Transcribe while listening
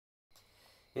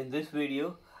In this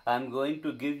video, I'm going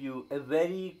to give you a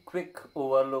very quick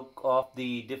overlook of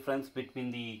the difference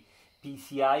between the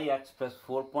PCI Express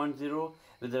 4.0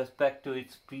 with respect to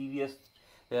its previous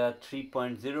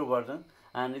 3.0 version,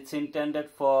 and it's intended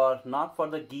for not for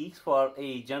the geeks, for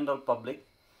a general public.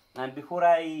 And before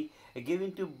I get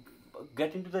into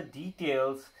the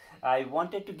details, I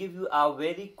wanted to give you a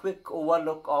very quick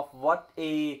overlook of what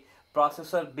a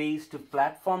processor based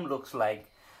platform looks like.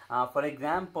 For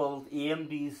example,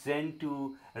 AMD's Zen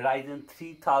 2 Ryzen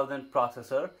 3000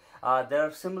 processor. There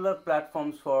are similar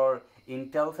platforms for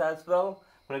Intel's as well.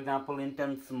 For example,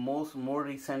 Intel's most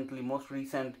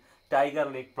recent Tiger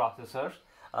Lake processors.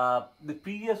 The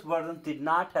previous versions did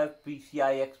not have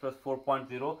PCI Express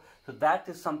 4.0, so that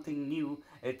is something new.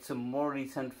 It's a more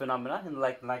recent phenomenon in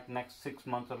like next 6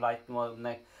 months or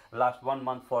last 1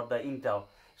 month for the Intel.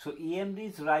 So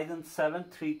AMD's Ryzen 7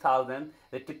 3000,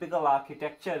 the typical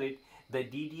architecture, the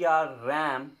DDR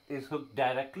RAM is hooked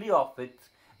directly off it,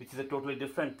 which is a totally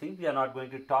different thing. We are not going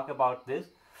to talk about this.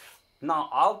 Now,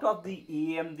 out of the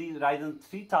AMD Ryzen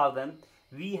 3000,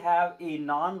 we have a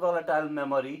non-volatile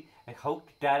memory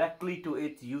hooked directly to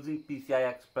it using PCI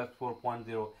Express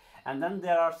 4.0. And then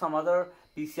there are some other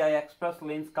PCI Express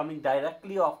lanes coming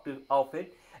directly off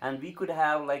it, and we could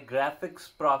have like graphics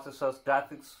processors,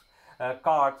 graphics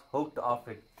cards hooked off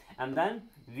it. And then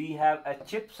we have a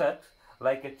chipset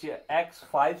like a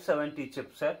X570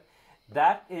 chipset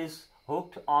that is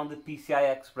hooked on the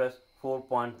PCI Express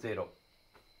 4.0.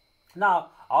 Now,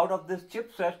 out of this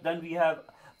chipset, then we have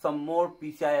some more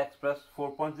PCI Express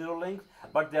 4.0 links,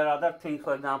 but there are other things,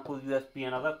 for example USB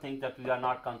and other things that we are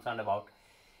not concerned about.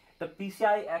 The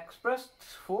PCI Express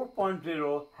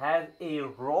 4.0 has a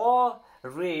raw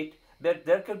rate that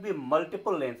there could be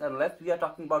multiple lanes, unless we are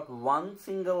talking about one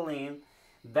single lane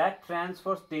that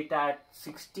transfers data at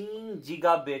 16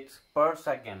 gigabits per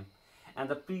second, and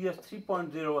the previous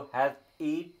 3.0 has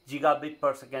 8 gigabit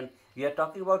per second. We are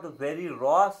talking about a very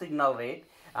raw signal rate.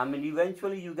 I mean,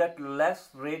 eventually you get less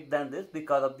rate than this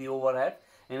because of the overhead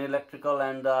in electrical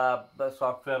and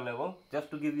software level,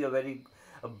 just to give you a very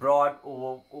broad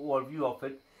overview of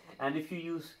it. And if you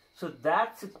use, so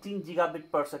that 16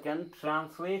 gigabit per second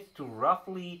translates to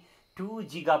roughly 2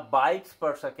 gigabytes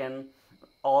per second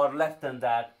or less than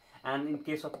that. And in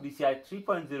case of PCI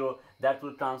 3.0, that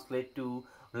will translate to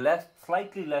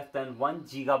slightly less than 1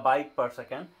 gigabyte per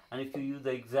second. And if you use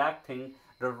the exact thing,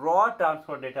 the raw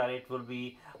transfer data rate will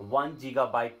be 1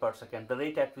 gigabyte per second, the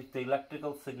rate at which the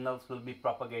electrical signals will be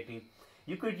propagating.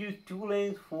 You could use 2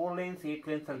 lanes, 4 lanes, 8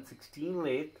 lanes, and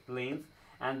 16 lanes,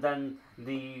 and then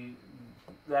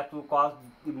that will cause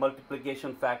the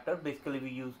multiplication factor. Basically, we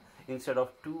use, instead of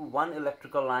 1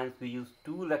 electrical lines, we use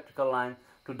 2 electrical lines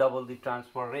to double the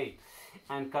transfer rate.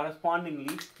 And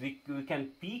correspondingly, we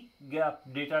can peak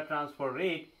data transfer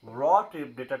rate, raw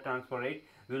data transfer rate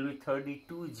will be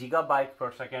 32 gigabytes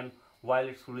per second, while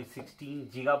it's only 16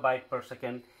 gigabytes per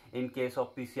second in case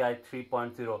of PCI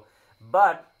 3.0.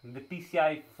 But the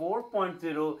PCI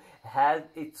 4.0 has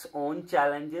its own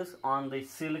challenges on the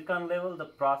silicon level, the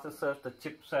processors, the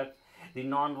chipsets, the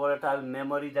non-volatile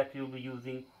memory that you'll be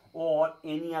using, or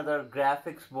any other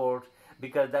graphics boards,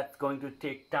 because that's going to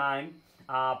take time.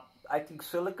 I think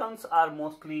silicons are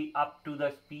mostly up to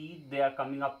the speed. They are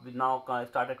coming up with now,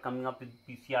 started coming up with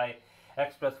PCI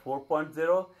Express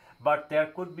 4.0, but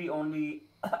there could be only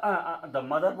the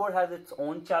motherboard has its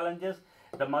own challenges.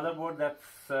 The motherboard that's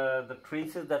the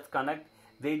traces that connect,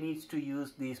 they needs to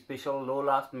use the special low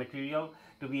loss material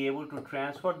to be able to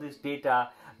transfer this data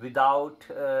without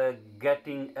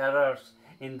getting errors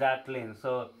in that lane.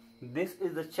 So this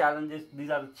is the challenges. These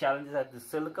are the challenges at the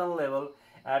silicon level,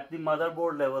 at the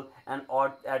motherboard level, and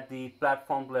or at the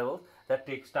platform level. That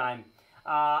takes time.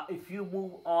 If you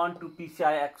move on to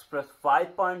PCI Express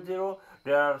 5.0,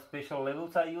 there are special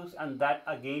levels I use, and that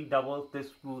again doubles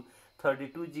this to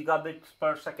 32 gigabits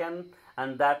per second,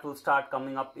 and that will start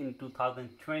coming up in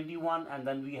 2021. And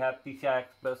then we have PCI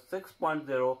Express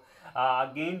 6.0,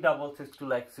 again doubles this to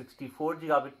like 64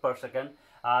 gigabit per second.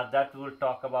 That we'll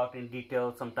talk about in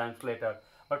detail sometimes later.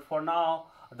 But for now,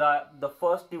 the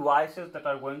first devices that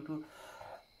are going to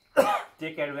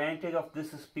take advantage of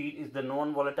this speed is the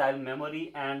non-volatile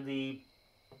memory and the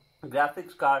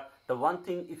graphics card. The one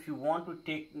thing, if you want to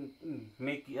take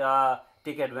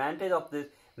advantage of this,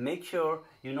 make sure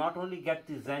you not only get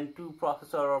the Zen 2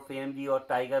 processor of AMD or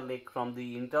Tiger Lake from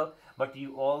the Intel, but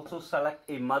you also select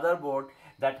a motherboard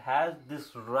that has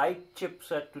this right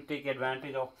chipset to take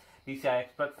advantage of PCI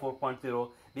Express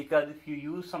 4.0, because if you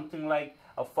use something like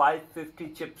a 550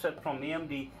 chipset from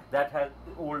AMD that has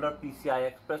older PCI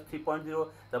Express 3.0,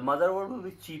 the motherboard will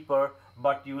be cheaper,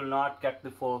 but you will not get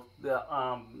the full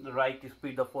right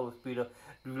speed, the full speed.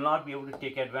 You will not be able to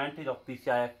take advantage of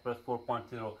PCI Express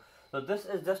 4.0. So this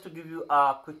is just to give you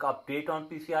a quick update on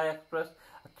PCI Express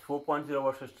 4.0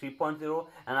 versus 3.0,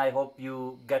 and I hope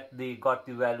you got the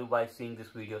value by seeing this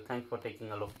video. Thanks for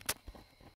taking a look.